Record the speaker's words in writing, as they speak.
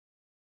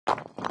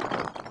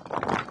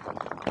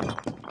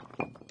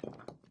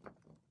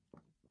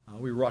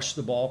We rushed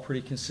the ball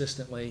pretty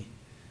consistently,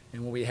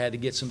 and when we had to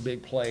get some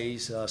big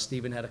plays,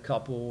 Stephen had a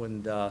couple,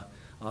 and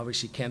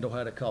obviously Kendall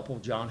had a couple,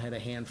 John had a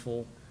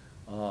handful.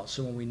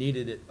 So when we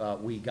needed it,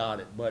 we got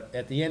it. But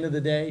at the end of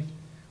the day,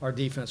 our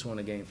defense won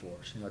the game for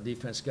us. Our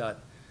defense got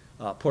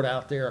put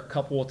out there a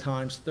couple of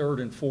times, third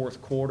and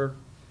fourth quarter,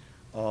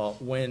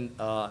 when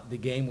the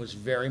game was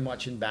very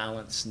much in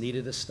balance,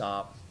 needed a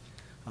stop.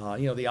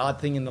 The odd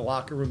thing in the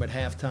locker room at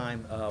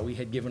halftime, we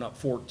had given up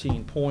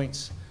 14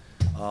 points.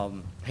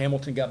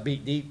 Hamilton got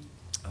beat deep.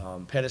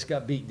 Pettis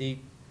got beat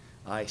deep.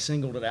 I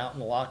singled it out in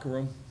the locker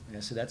room, and I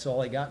said, that's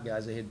all they got,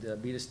 guys. They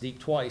had beat us deep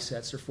twice.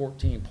 That's their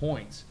 14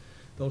 points.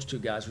 Those two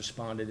guys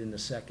responded in the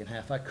second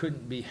half. I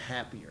couldn't be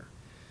happier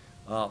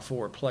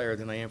for a player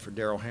than I am for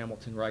Darryl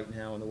Hamilton right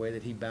now and the way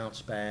that he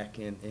bounced back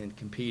and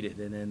competed.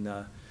 And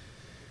then,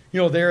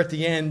 there at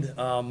the end,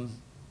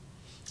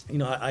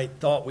 I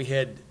thought we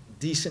had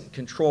decent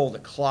control of the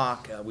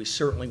clock. We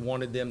certainly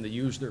wanted them to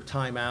use their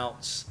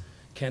timeouts.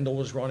 Kendall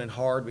was running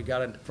hard. We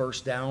got a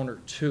first down or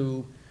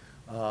two.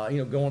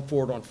 Going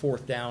forward on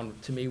fourth down,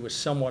 to me, was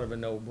somewhat of a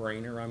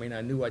no-brainer. I mean,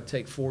 I knew I'd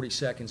take 40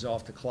 seconds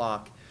off the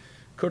clock.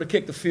 Could have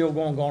kicked the field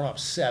goal and gone up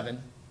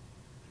 7.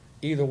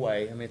 Either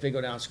way, I mean, if they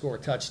go down and score a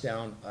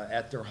touchdown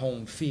at their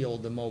home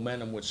field, the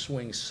momentum would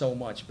swing so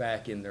much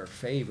back in their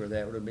favor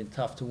that it would have been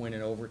tough to win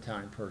in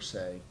overtime per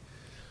se.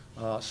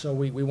 So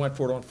we went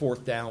for it on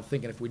fourth down,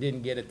 thinking if we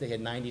didn't get it, they had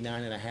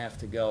 99 and a half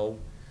to go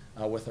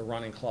with a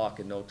running clock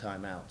and no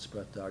timeouts.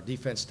 But our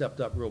defense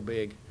stepped up real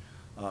big.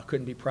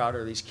 Couldn't be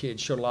prouder of these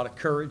kids. Showed a lot of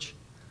courage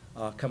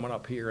coming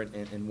up here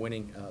and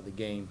winning the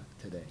game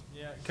today.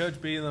 Yeah, Coach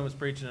Beelan was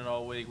preaching it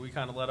all week. We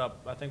kind of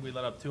I think we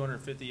let up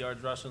 250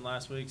 yards rushing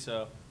last week,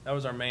 so that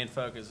was our main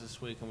focus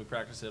this week, and we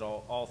practiced it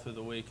all through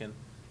the week. And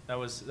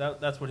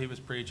that's what he was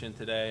preaching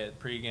today at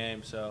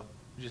pregame, so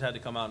we just had to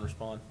come out and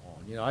respond.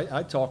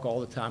 I talk all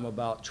the time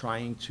about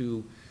trying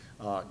to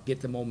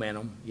get the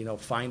momentum,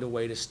 find a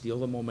way to steal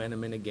the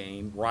momentum in a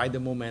game, ride the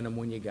momentum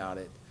when you got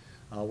it.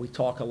 We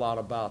talk a lot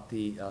about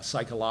the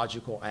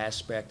psychological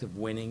aspect of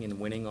winning and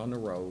winning on the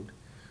road.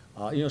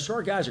 So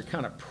our guys are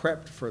kind of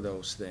prepped for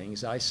those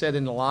things. I said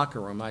in the locker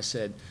room,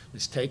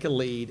 let's take a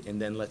lead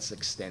and then let's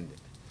extend it.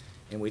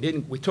 And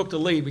we took the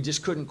lead, we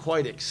just couldn't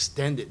quite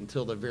extend it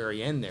until the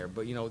very end there.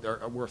 But,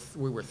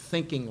 we were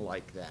thinking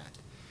like that.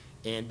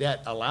 And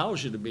that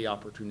allows you to be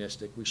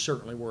opportunistic. We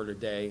certainly were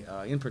today,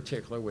 in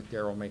particular with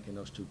Darryl making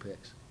those 2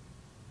 picks.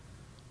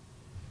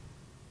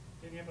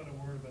 Can you have a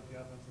word about the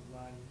offensive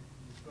line?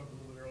 You spoke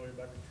a little bit earlier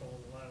about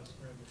controlling the line of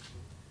scrimmage.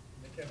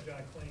 They kept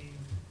John clean.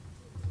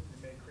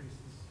 They made creases.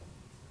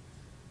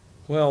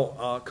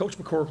 Well, Coach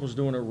McCorkle's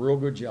doing a real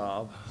good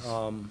job.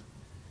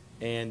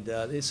 And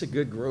it's a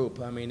good group.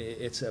 I mean,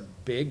 it's a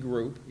big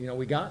group.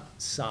 We got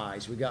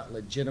size. We got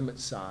legitimate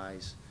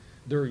size.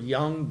 They're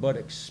young but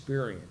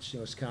experienced.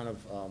 It's kind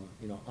of,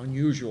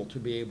 unusual to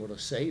be able to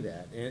say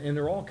that. And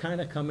they're all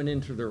kind of coming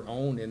into their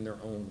own in their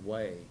own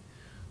way.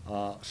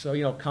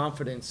 So,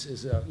 confidence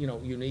is a,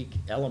 unique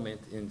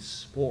element in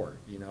sport,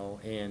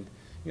 and,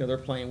 they're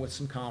playing with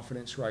some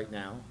confidence right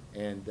now.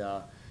 And,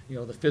 the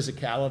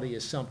physicality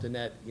is something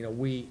that,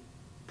 we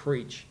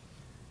preach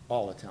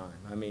all the time.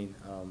 I mean,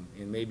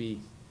 and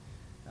maybe,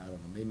 I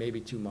don't know, maybe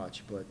too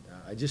much, but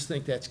I just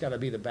think that's got to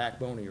be the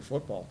backbone of your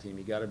football team.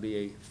 You got to be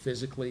a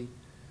physically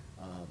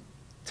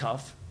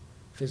tough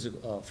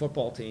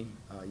football team.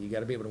 You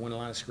got to be able to win a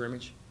line of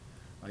scrimmage.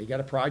 You got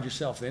to pride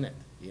yourself in it,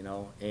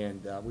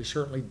 and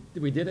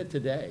we did it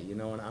today,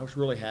 and I was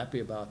really happy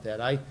about that.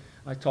 I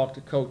talked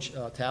to Coach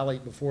Talley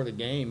before the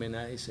game, and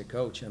I said,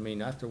 Coach, I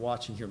mean, after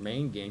watching your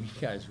main game,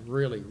 you guys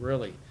really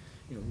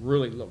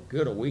looked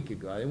good a week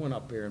ago. They went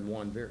up there and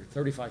won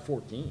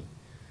 35-14.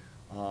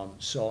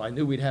 So I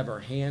knew we'd have our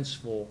hands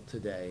full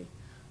today,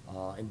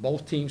 and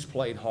both teams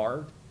played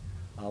hard.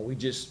 We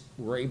just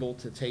were able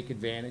to take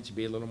advantage,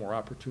 be a little more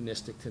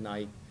opportunistic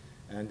tonight,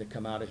 and to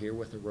come out of here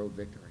with a road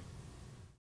victory.